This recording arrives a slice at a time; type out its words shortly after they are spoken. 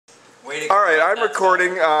All right, I'm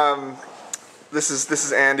recording. This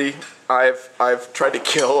is Andy. I've tried to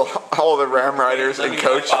kill all the Ram Riders and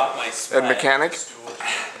coach and mechanic.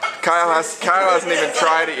 Kyle hasn't even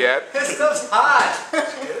tried it yet. This stuff's hot.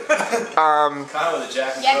 Kyle with a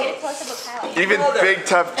jacket. Yeah, get a close up of Kyle. Even Big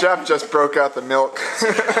Tough Jeff just broke out the milk.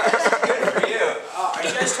 Good for you. Are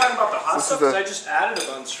you guys talking about the hot stuff? Because I just added a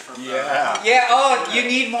bunch from Yeah, oh, you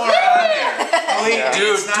need more on there. Yeah.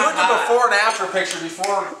 Dude, do the before and after picture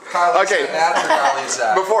before Kyle leaves Okay. and after Kyle leaves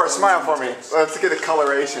that. Before, smile for me. Let's get a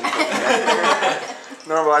coloration.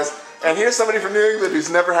 Normalize. And here's somebody from New England who's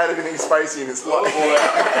never had anything spicy in his life.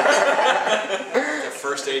 the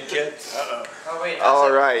first aid kit. Oh, wait.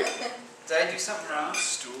 All right. Did I do something wrong?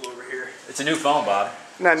 Stool over here. It's a new phone, Bob.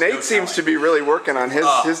 Now Nate seems to be really working on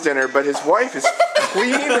his dinner, but his wife is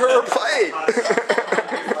cleaning her plate.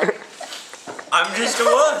 I'm just a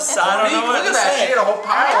wuss. I don't know what Look to at that. She say. had a whole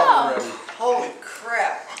pile already. Holy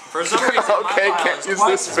crap. For some reason, Okay, my pile can't is use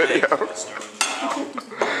twice this as big. video.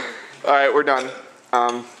 All right, we're done.